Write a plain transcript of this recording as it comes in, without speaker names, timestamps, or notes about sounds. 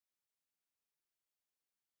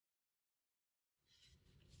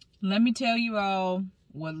Let me tell you all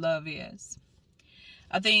what love is.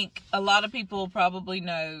 I think a lot of people probably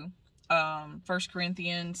know 1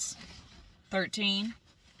 Corinthians 13.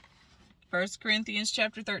 1 Corinthians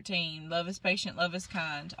chapter 13. Love is patient, love is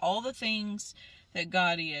kind. All the things that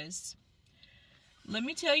God is. Let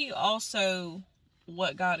me tell you also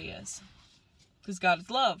what God is. Because God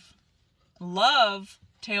is love. Love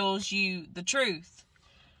tells you the truth.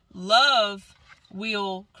 Love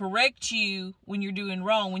will correct you when you're doing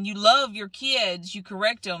wrong. When you love your kids, you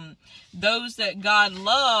correct them. Those that God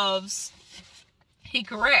loves, He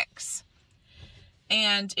corrects.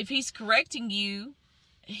 And if He's correcting you,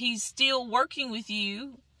 He's still working with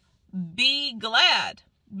you. Be glad.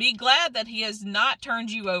 Be glad that He has not turned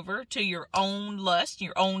you over to your own lust,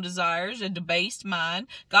 your own desires, a debased mind.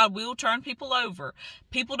 God will turn people over.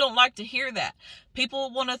 People don't like to hear that. People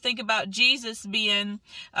want to think about Jesus being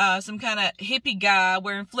some kind of hippie guy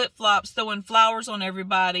wearing flip-flops, throwing flowers on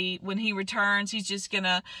everybody. When He returns, He's just going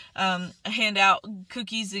to hand out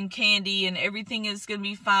cookies and candy and everything is going to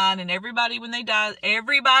be fine. And everybody, when they die,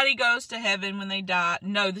 everybody goes to heaven when they die.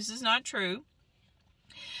 No, this is not true.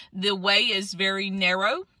 The way is very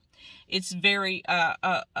narrow. It's very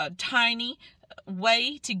a tiny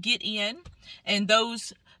way to get in. And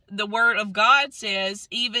the Word of God says,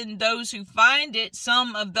 even those who find it,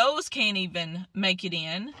 some of those can't even make it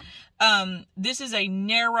in. This is a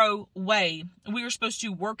narrow way. We are supposed to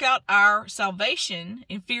work out our salvation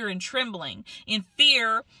in fear and trembling. In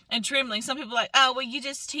fear and trembling. Some people are like, oh, well, you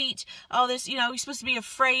just teach all this, you're supposed to be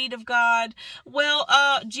afraid of God. Well,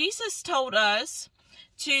 Jesus told us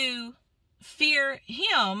to fear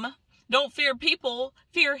Him. Don't fear people.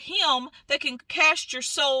 Fear Him that can cast your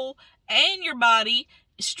soul and your body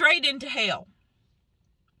straight into hell.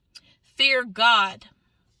 Fear God.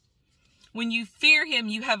 When you fear Him,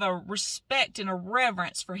 you have a respect and a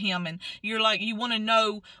reverence for Him. And you're like, you want to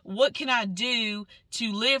know, what can I do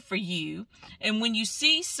to live for you? And when you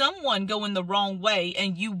see someone going the wrong way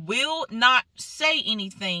and you will not say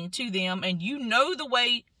anything to them, and you know the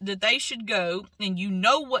way that they should go, and you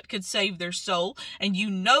know what could save their soul, and you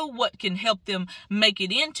know what can help them make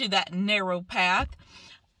it into that narrow path,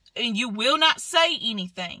 and you will not say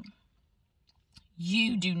anything,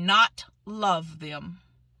 you do not love them.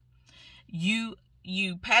 You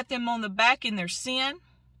pat them on the back in their sin.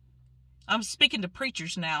 I'm speaking to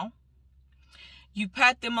preachers now. You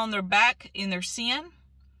pat them on their back in their sin,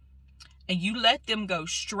 and you let them go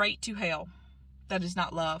straight to hell. That is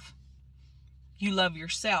not love. You love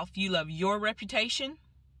yourself. You love your reputation.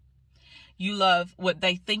 You love what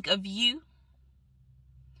they think of you.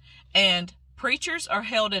 And preachers are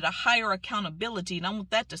held at a higher accountability, and I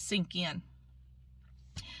want that to sink in.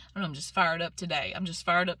 I'm just fired up today. I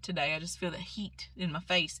just feel the heat in my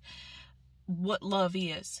face. What love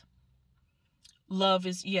is. Love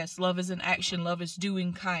is, yes, love is an action. Love is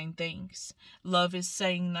doing kind things. Love is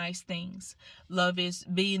saying nice things. Love is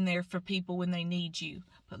being there for people when they need you.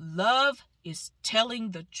 But love is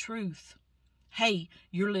telling the truth. Hey,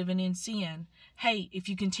 you're living in sin. Hey, if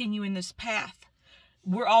you continue in this path,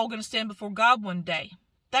 we're all going to stand before God one day.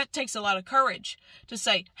 That takes a lot of courage to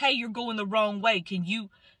say, hey, you're going the wrong way.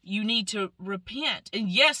 You need to repent. And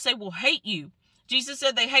yes, they will hate you. Jesus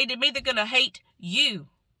said they hated me. They're going to hate you.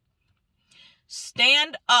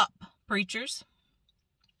 Stand up, preachers.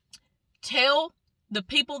 Tell the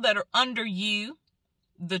people that are under you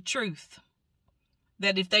the truth.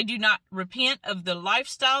 That if they do not repent of the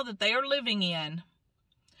lifestyle that they are living in,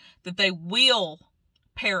 that they will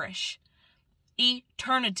perish.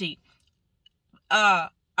 Eternity.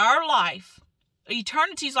 Our life,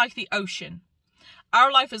 eternity is like the ocean.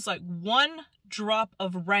 Our life is like one drop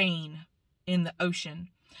of rain in the ocean.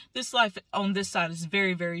 This life on this side is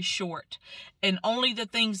very, very short. And only the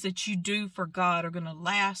things that you do for God are going to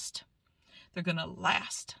last. They're going to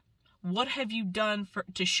last. What have you done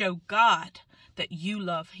to show God that you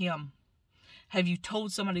love Him? Have you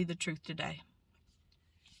told somebody the truth today?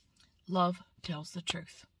 Love tells the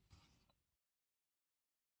truth.